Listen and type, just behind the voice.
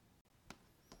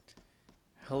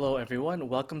Hello, everyone.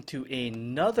 Welcome to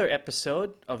another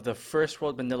episode of the First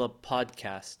World Manila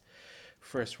podcast.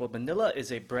 First World Manila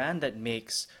is a brand that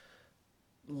makes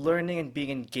learning and being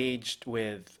engaged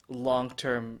with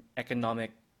long-term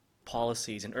economic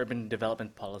policies and urban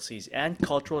development policies and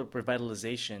cultural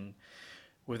revitalization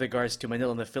with regards to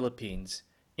Manila and the Philippines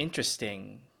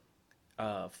interesting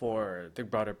for the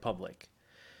broader public.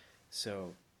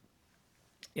 So,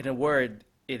 in a word,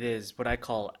 it is what I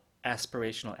call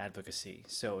aspirational advocacy.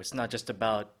 So it's not just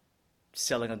about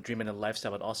selling a dream and a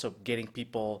lifestyle, but also getting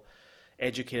people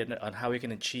educated on how we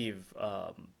can achieve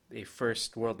a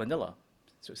first world Manila,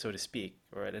 so to speak,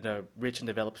 right? In a rich and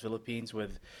developed Philippines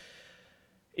with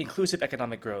inclusive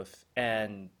economic growth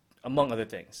and among other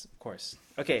things, of course.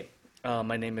 Okay,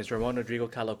 my name is Ramon Rodrigo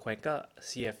Calo Cuenca,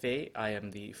 CFA. I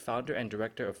am the founder and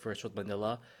director of First World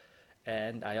Manila,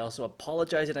 and I also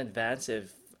apologize in advance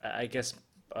if I guess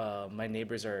my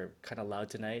neighbors are kind of loud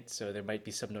tonight, so there might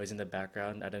be some noise in the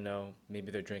background. I don't know.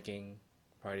 Maybe they're drinking,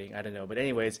 partying. I don't know. But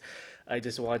anyways, I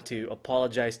just want to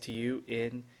apologize to you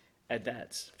in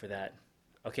advance for that.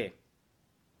 Okay,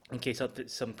 in case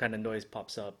some kind of noise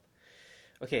pops up.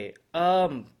 Okay,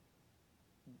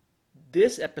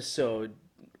 this episode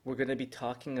we're going to be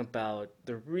talking about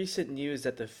the recent news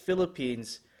that the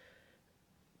Philippines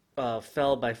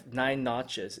fell by 9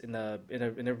 notches in a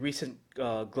recent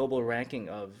global ranking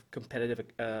of competitive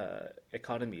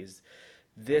economies.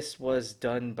 This was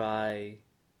done by,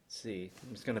 let's see,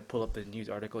 I'm just gonna pull up the news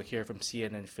article here from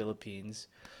CNN Philippines.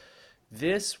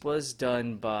 This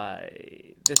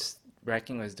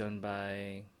ranking was done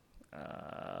by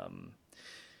um,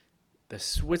 the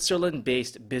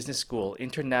Switzerland-based business school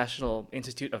International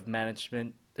Institute of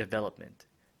Management Development.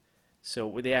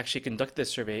 So they actually conducted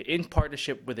this survey in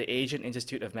partnership with the Asian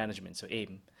Institute of Management, so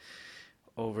AIM,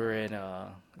 over in,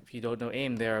 if you don't know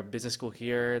AIM, they're a business school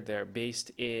here. They're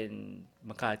based in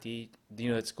Makati. You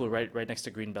know that school right next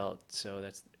to Greenbelt. So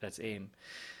that's AIM.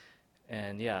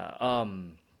 And yeah,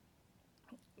 I'm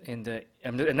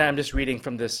just reading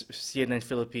from this CNN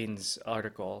Philippines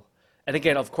article. And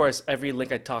again, of course, every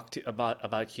link I talk to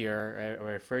about here or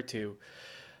refer to,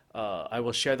 I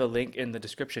will share the link in the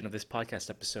description of this podcast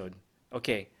episode.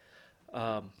 Okay,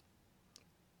 um,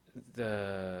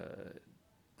 the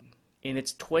in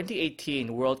its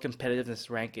 2018 World Competitiveness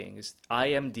Rankings,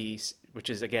 IMD, which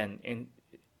is again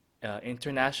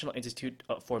International Institute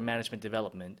for Management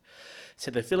Development,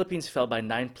 said the Philippines fell by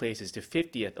 9 places to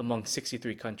 50th among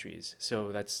 63 countries.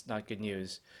 So that's not good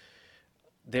news.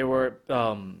 There were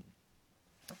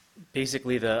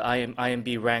basically the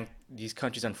IMB ranked these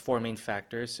countries on four main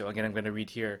factors. So again, I'm going to read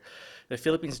here. The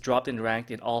Philippines dropped and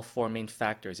ranked in all four main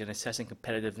factors in assessing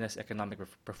competitiveness, economic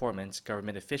performance,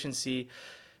 government efficiency,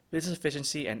 business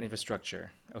efficiency, and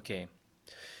infrastructure. Okay.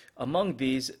 Among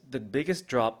these, the biggest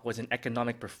drop was in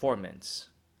economic performance.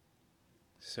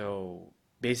 So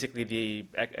basically, the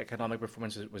economic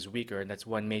performance was weaker, and that's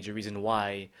one major reason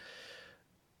why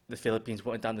the Philippines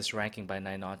went down this ranking by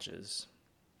 9 notches.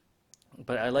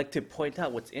 But I like to point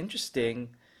out what's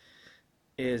interesting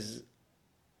is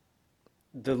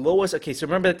the lowest. Okay, so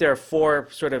remember that there are four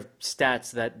sort of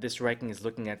stats that this ranking is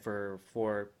looking at for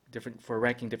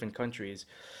ranking different countries.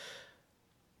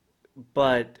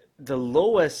 But the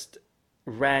lowest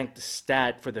ranked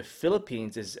stat for the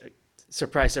Philippines is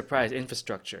surprise, surprise,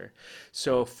 infrastructure.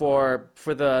 So for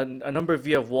a number of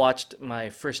you have watched my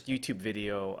first YouTube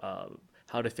video,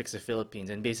 how to fix the Philippines,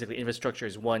 and basically infrastructure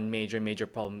is one major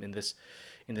problem in this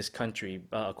country,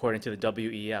 according to the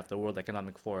WEF, the World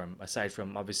Economic Forum. Aside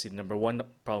from obviously the number one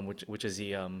problem, which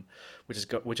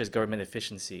is government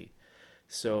efficiency.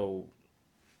 So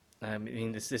I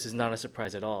mean this is not a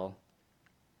surprise at all.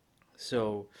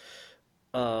 So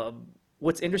uh,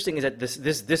 what's interesting is that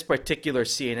this particular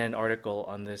CNN article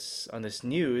on this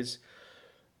news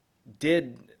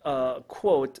did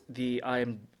quote the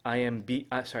IMD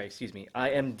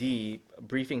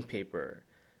briefing paper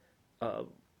uh,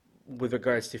 with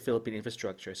regards to Philippine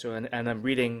infrastructure. So and I'm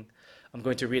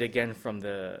going to read again from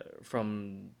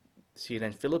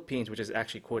CNN Philippines, which is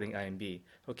actually quoting IMB.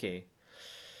 Okay,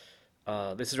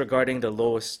 this is regarding the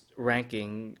lowest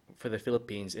ranking for the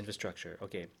Philippines infrastructure.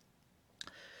 Okay.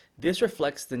 This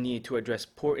reflects the need to address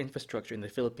poor infrastructure in the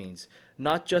Philippines,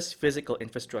 not just physical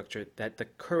infrastructure that the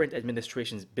current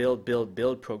administration's Build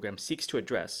program seeks to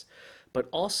address, but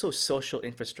also social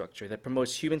infrastructure that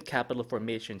promotes human capital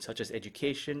formation such as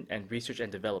education and research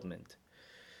and development.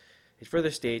 It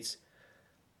further states,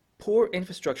 poor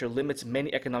infrastructure limits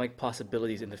many economic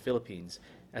possibilities in the Philippines.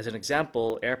 As an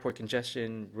example, airport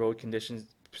congestion, poor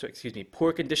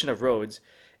condition of roads,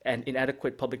 and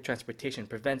inadequate public transportation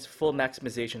prevents full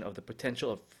maximization of the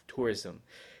potential of tourism.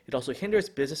 It also hinders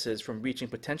businesses from reaching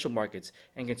potential markets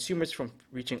and consumers from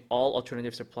reaching all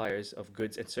alternative suppliers of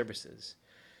goods and services.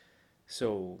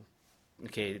 So,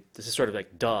 okay, this is sort of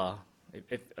like duh.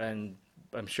 And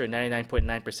I'm sure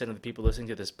 99.9% of the people listening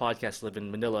to this podcast live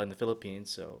in Manila in the Philippines.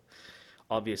 So,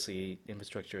 obviously,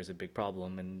 infrastructure is a big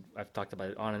problem, and I've talked about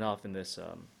it on and off in this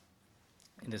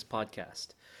podcast.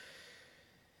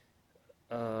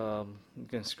 I'm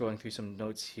going scrolling through some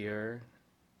notes here.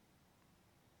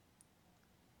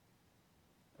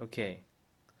 Okay.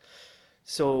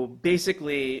 So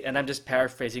basically, and I'm just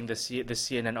paraphrasing the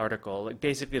CNN article. Like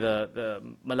basically,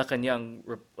 the Malacanang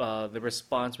the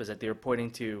response was that they were pointing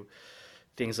to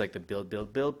things like the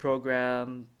Build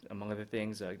program, among other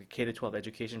things, the K to 12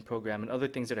 education program, and other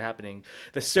things that are happening.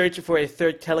 The search for a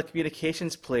third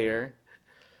telecommunications player.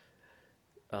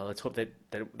 Let's hope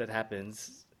that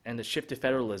happens. And the shift to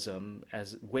federalism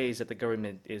as ways that the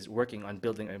government is working on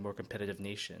building a more competitive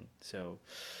nation. So.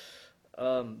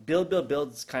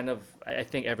 Build's kind of, I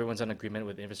think everyone's on agreement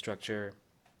with infrastructure.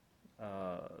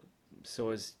 Uh, so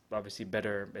is obviously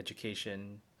better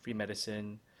education, free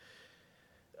medicine.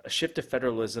 A shift to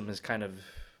federalism is kind of,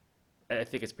 I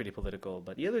think it's pretty political.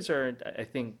 But the others are, I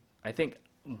think,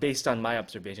 based on my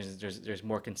observations, there's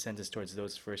more consensus towards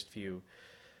those first few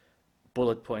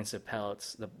bullet points of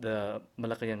palettes the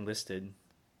Malacanang listed.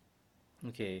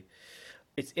 Okay.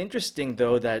 It's interesting,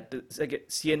 though, that like,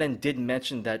 CNN did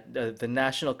mention that the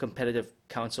National Competitive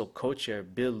Council co-chair,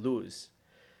 Bill Luz,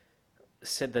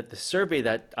 said that the survey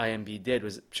that IMB did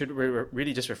should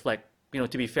really just reflect,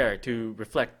 to be fair, to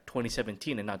reflect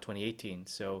 2017 and not 2018.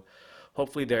 So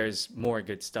hopefully there's more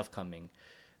good stuff coming.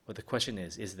 But the question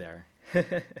is there?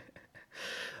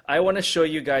 I want to show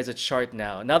you guys a chart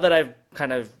now. Now that I've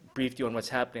kind of briefed you on what's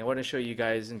happening, I want to show you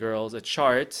guys and girls a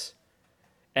chart.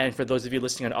 And for those of you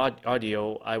listening on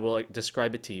audio, I will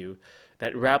describe it to you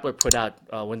that Rappler put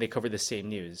out when they covered the same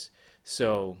news.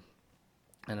 So,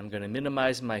 and I'm going to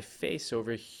minimize my face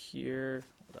over here.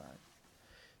 Hold on.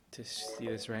 To see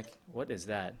this rank. What is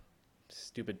that?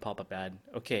 Stupid pop-up ad.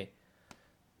 Okay.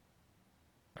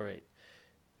 All right.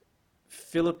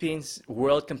 Philippines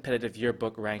World Competitive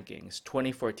Yearbook Rankings,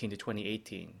 2014 to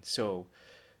 2018. So,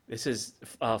 this is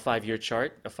a 5-year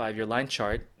chart, a 5-year line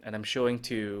chart, and I'm showing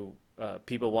to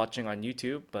people watching on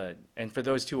YouTube, and for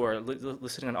those who are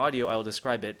listening on audio, I will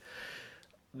describe it.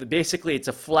 Basically, it's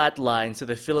a flat line, so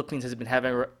the Philippines has been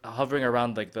hovering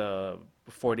around like the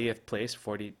 40th place.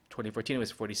 2014 it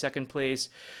was 42nd place,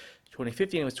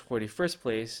 2015 it was 41st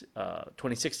place,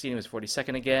 2016 it was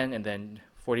 42nd again, and then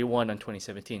 41 on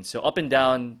 2017. So up and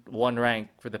down one rank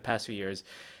for the past few years,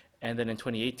 and then in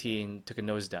 2018 took a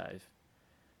nosedive.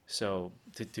 So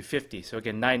to 50. So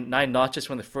again, nine notches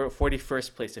from the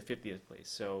 41st place to 50th place.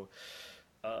 So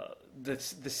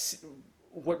this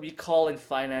what we call in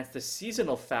finance the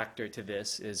seasonal factor to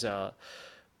this is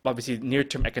obviously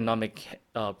near-term economic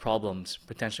problems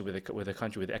potentially with the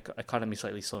country with the economy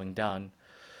slightly slowing down.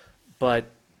 But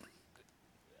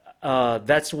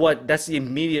that's the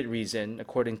immediate reason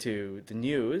according to the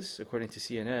news, according to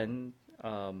CNN.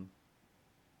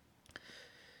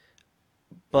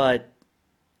 But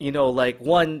like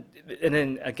one, and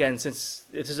then again, since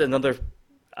this is another,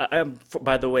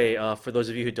 by the way, for those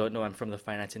of you who don't know, I'm from the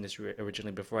finance industry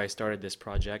originally before I started this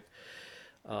project.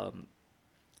 Um,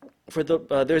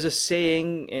 there's a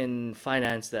saying in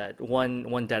finance that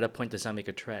one data point does not make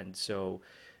a trend. So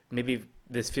maybe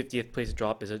this 50th place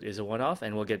drop is a one-off,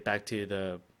 and we'll get back to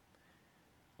the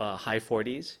high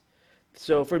 40s.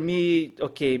 So for me,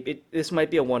 okay, this might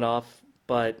be a one-off,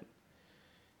 but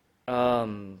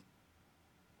um,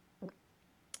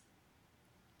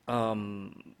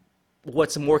 Um,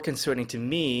 what's more concerning to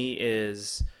me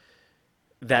is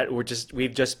that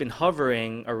we've just been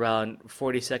hovering around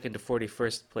 42nd to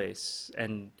 41st place,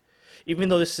 and even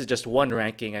though this is just one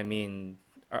ranking, I mean,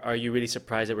 are you really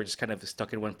surprised that we're just kind of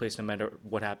stuck in one place no matter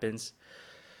what happens?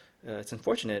 It's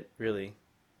unfortunate, really.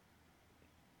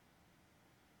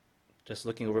 Just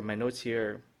looking over my notes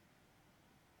here.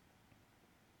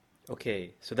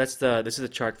 Okay, so this is a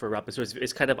chart for Rapid. So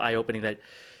it's kind of eye-opening that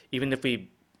even if we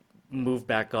move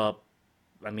back up,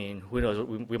 I mean, who knows?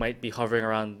 We might be hovering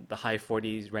around the high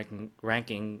 40s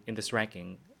ranking in this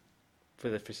ranking for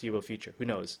the foreseeable future. Who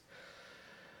knows?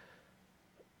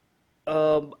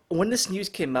 When this news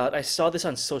came out, I saw this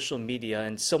on social media,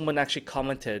 and someone actually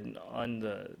commented on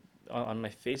my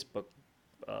Facebook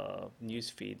news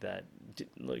feed that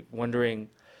like wondering,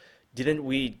 didn't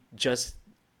we just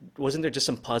wasn't there just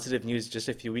some positive news just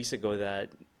a few weeks ago that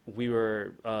we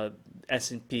were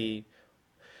S&P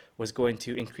was going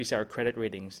to increase our credit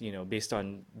ratings, based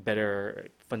on better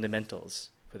fundamentals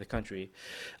for the country.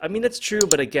 I mean, that's true,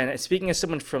 but again, speaking as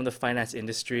someone from the finance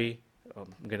industry,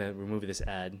 I'm gonna remove this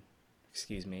ad.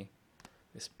 Excuse me.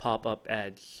 This pop-up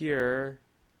ad here.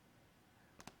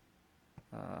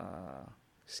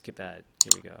 Skip ad.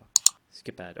 Here we go.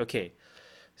 Skip ad. Okay.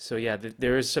 So yeah,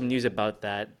 there is some news about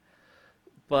that,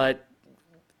 but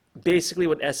basically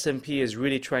what S&P is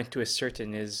really trying to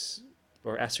ascertain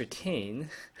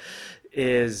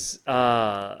is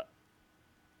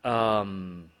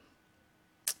um,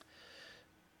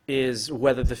 is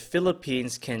whether the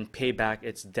Philippines can pay back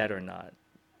its debt or not.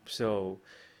 So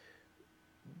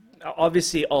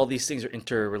obviously all these things are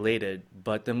interrelated,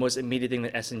 but the most immediate thing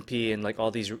that S&P and like all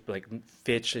these like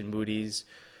Fitch and Moody's,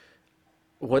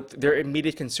 what their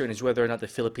immediate concern is whether or not the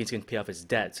Philippines can pay off its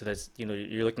debt. So that's,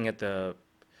 you're looking at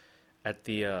at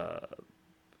the uh,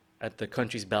 the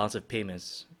country's balance of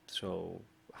payments. So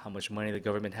how much money the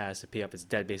government has to pay off its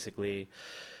debt, basically.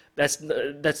 That's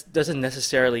doesn't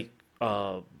necessarily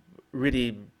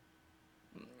really.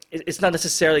 It's not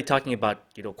necessarily talking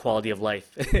about quality of life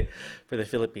for the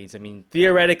Philippines. I mean,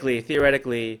 theoretically,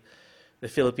 the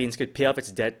Philippines could pay off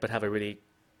its debt but have a really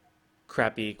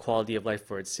crappy quality of life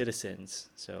for its citizens.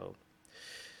 So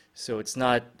it's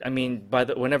not. I mean,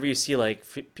 whenever you see like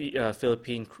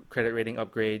Philippine credit rating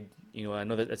upgrade, I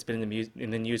know that that's been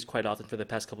in the news quite often for the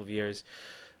past couple of years.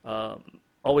 Um,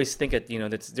 Always think that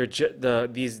that's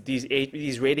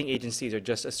these rating agencies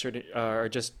are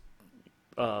just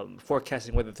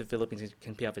forecasting whether the Philippines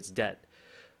can pay off its debt,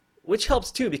 which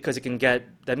helps too because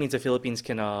that means the Philippines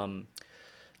can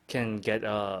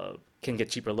get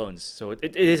cheaper loans. So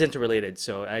it is interrelated.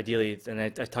 So ideally, and I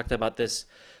talked about this.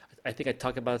 I think I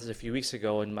talked about this a few weeks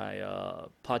ago in my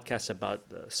podcast about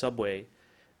the subway,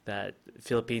 that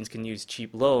Philippines can use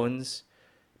cheap loans,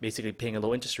 basically paying a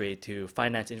low interest rate to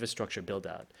finance infrastructure build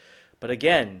out. But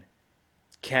again,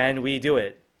 can we do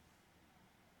it?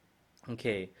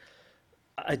 Okay.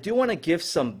 I do want to give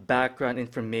some background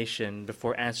information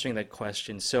before answering that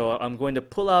question. So I'm going to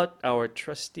pull out our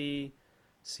trusty,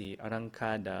 see,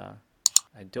 Arrancada.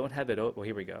 I don't have it. Oh,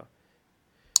 here we go.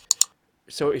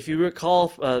 So if you recall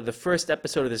the first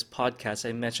episode of this podcast,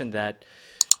 I mentioned that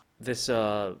this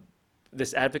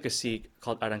this advocacy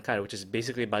called Arrancada, which is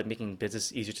basically about making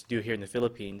business easier to do here in the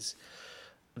Philippines,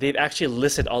 they've actually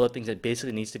listed all the things that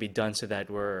basically needs to be done so that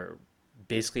we're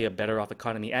basically a better off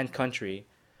economy and country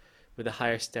with a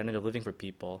higher standard of living for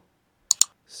people.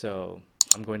 So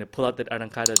I'm going to pull out that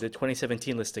Arrancada, the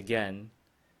 2017 list again,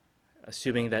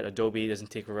 assuming that Adobe doesn't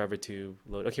take forever to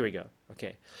load. Okay, here we go.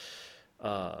 Okay.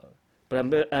 Uh,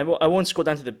 but I won't scroll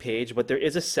down to the page, but there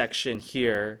is a section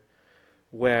here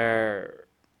where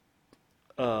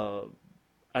uh,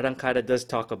 Arrancada does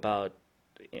talk about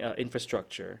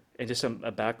infrastructure and just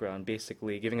a background,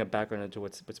 basically giving a background into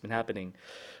what's been happening.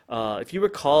 If you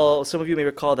recall, some of you may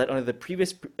recall that under the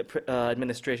previous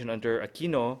administration under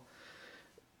Aquino,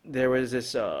 there was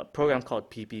this program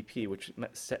called PPP, which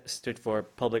stood for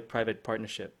Public-Private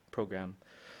Partnership Program.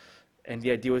 And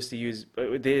the idea was to use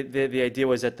the idea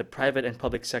was that the private and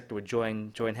public sector would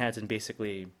join hands and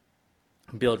basically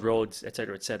build roads, et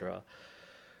cetera, et cetera.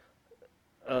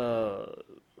 Uh,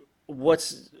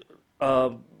 what's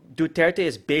Duterte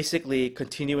is basically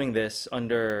continuing this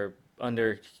under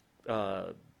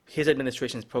his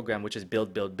administration's program, which is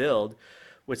build, build, build,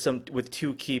 with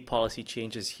two key policy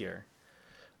changes here.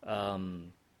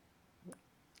 Um,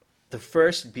 the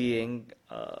first being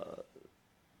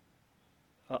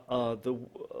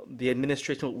the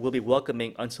administration will be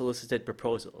welcoming unsolicited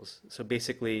proposals. So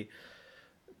basically,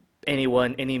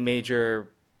 any major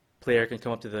player can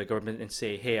come up to the government and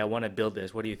say, "Hey, I want to build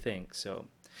this. What do you think?" So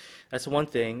that's one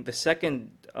thing. The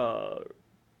second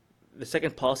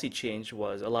policy change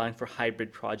was allowing for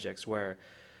hybrid projects where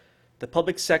the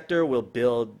public sector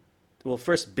will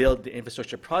first build the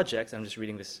infrastructure projects. I'm just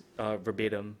reading this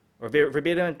verbatim or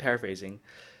verbatim and paraphrasing,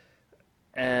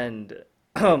 and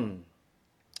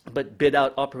but bid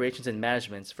out operations and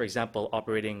managements. For example,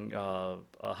 operating a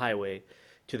highway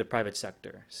to the private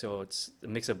sector. So it's a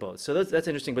mix of both. So that's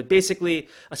interesting. But basically,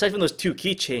 aside from those two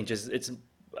key changes, it's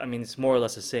more or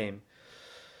less the same.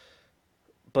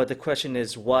 But the question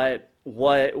is why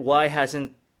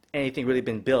hasn't anything really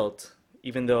been built,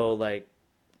 even though like,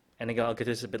 and again, I'll get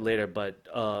to this a bit later, but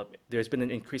there's been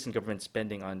an increase in government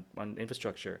spending on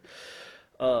infrastructure.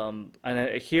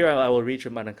 Here I will read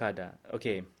from Arrancada.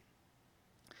 Okay,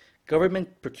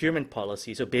 government procurement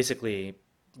policy, so basically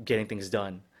getting things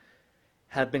done,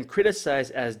 have been criticized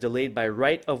as delayed by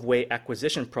right-of-way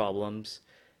acquisition problems,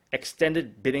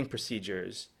 extended bidding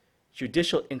procedures,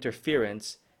 judicial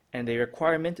interference, and a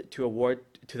requirement to award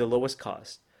to the lowest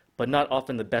cost, but not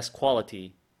often the best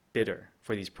quality bidder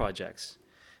for these projects.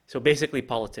 So basically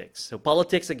politics. So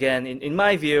politics, again, in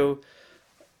my view,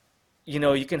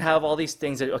 you can have all these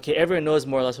things that, okay, everyone knows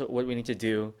more or less what we need to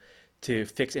do to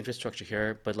fix infrastructure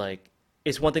here, but like,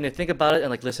 it's one thing to think about it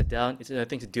and like list it down. It's another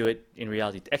thing to do it in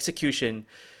reality. The execution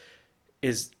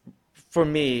is, for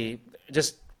me,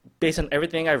 just based on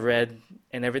everything I've read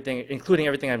and everything, including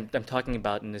everything I'm talking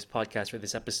about in this podcast for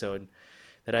this episode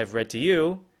that I've read to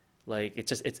you, like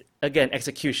it's again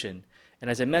execution. And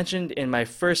as I mentioned in my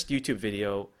first YouTube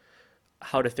video,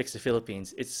 how to fix the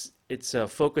Philippines, it's a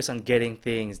focus on getting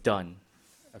things done.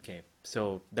 Okay,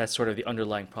 so that's sort of the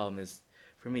underlying problem is,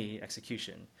 for me,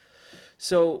 execution.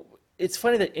 So it's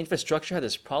funny that infrastructure had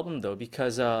this problem though,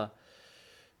 because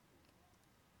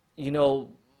you know,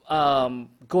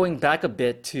 going back a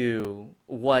bit to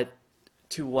what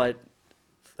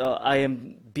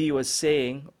IMB was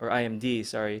saying, or IMD,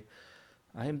 sorry,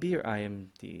 IMB or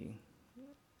IMD,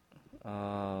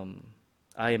 um,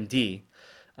 IMD,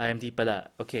 IMD pala.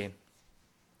 Okay,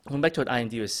 going back to what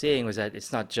IMD was saying was that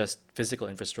it's not just physical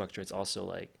infrastructure; it's also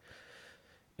like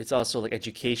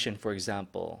education, for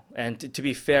example. And to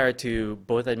be fair to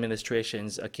both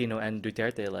administrations, Aquino and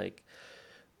Duterte, like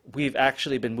we've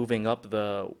actually been moving up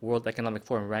the World Economic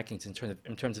Forum rankings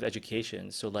in terms of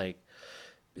education. So like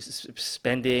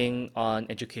spending on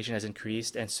education has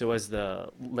increased, and so has the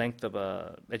length of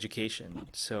education.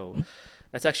 So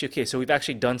that's actually okay. So we've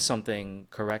actually done something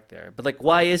correct there. But like,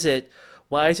 why is it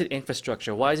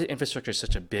infrastructure? Why is it infrastructure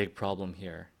such a big problem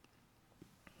here?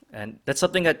 And that's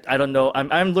something that I don't know.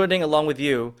 I'm learning along with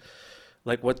you,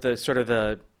 like what the sort of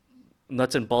the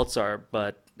nuts and bolts are.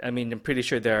 But I mean, I'm pretty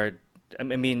sure there are. I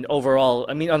mean, overall,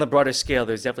 I mean, on a broader scale,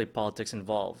 there's definitely politics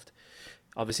involved.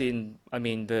 Obviously, I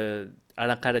mean, the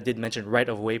Alankara did mention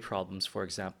right-of-way problems, for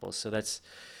example. So that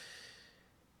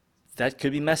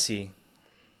could be messy.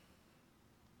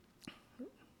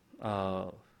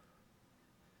 Uh,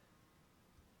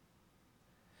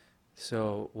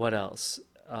 so what else?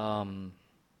 Um,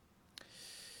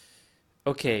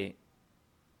 okay,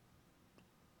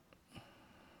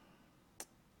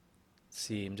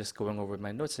 see, I'm just going over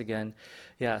my notes again.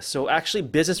 Yeah, so actually,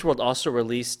 Business World also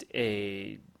released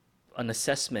an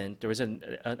assessment. There was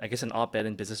I guess an op-ed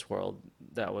in Business World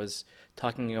that was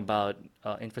talking about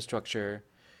infrastructure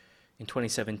in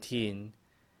 2017,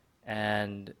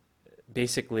 and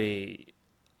basically,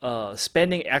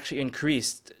 spending actually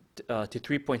increased to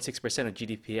 3.6% of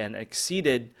GDP and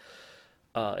exceeded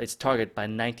its target by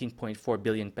 19.4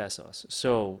 billion pesos.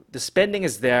 So the spending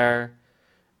is there,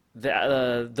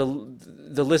 the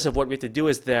list of what we have to do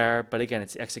is there, but again,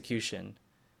 it's execution.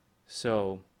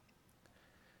 So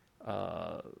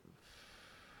uh,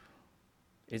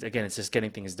 it's just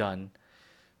getting things done.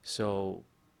 So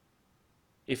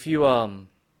if you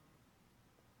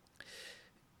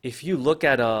look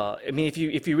at I mean, if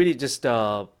you really just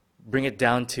bring it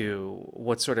down to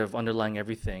what's sort of underlying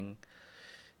everything,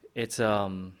 it's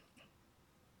um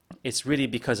it's really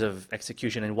because of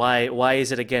execution. And why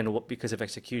is it again because of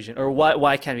execution, or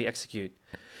why can't we execute?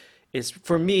 Is,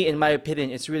 for me, in my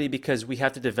opinion, it's really because we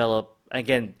have to develop.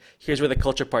 Again, here's where the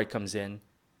culture part comes in.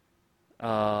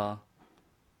 Uh,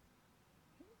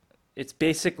 it's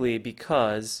basically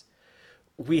because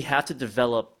we have to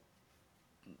develop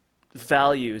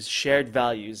values, shared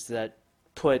values that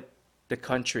put the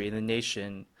country and the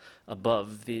nation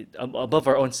above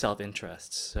our own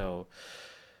self-interests. So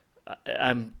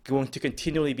I'm going to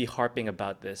continually be harping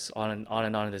about this on and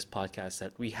on in this podcast,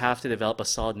 that we have to develop a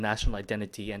solid national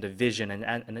identity and a vision,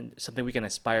 and something we can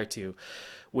aspire to,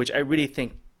 which I really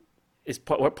think is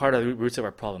part of the roots of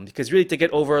our problem. Because really, to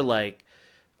get over like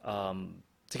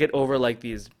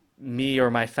these me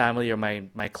or my family or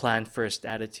my clan first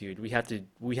attitude, we have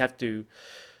to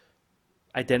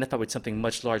identify with something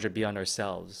much larger beyond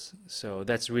ourselves. So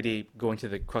that's really going to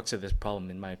the crux of this problem,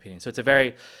 in my opinion. So it's a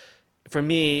very, for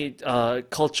me,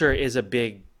 culture is a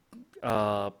big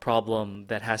problem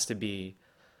that has to be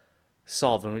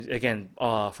solved. And again,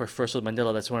 for First World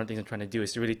Manila, that's one of the things I'm trying to do,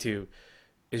 is really to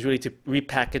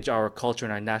repackage our culture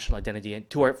and our national identity and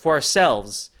for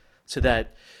ourselves, so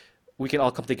that we can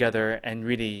all come together and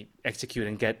really execute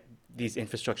and get these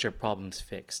infrastructure problems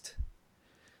fixed.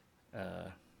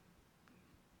 Uh,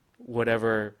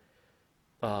 Whatever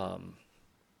um,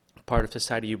 part of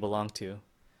society you belong to.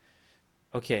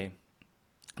 Okay,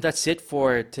 that's it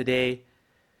for today.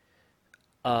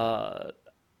 Uh,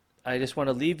 I just want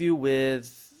to leave you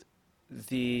with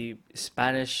the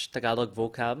Spanish Tagalog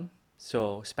vocab.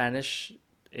 So the Spanish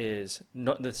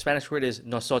word is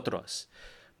nosotros.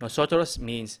 Nosotros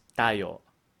means tayo.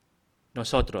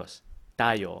 Nosotros,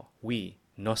 tayo, we,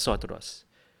 nosotros.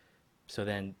 So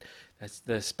then that's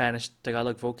the Spanish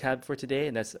Tagalog vocab for today,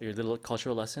 and that's your little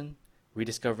cultural lesson,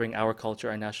 rediscovering our culture,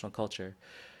 our national culture.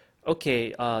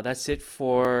 Okay, that's it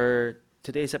for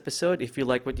today's episode. If you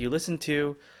like what you listen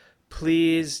to,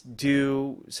 please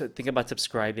do so think about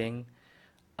subscribing.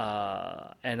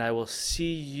 And I will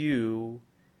see you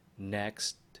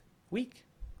next week.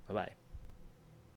 Bye bye.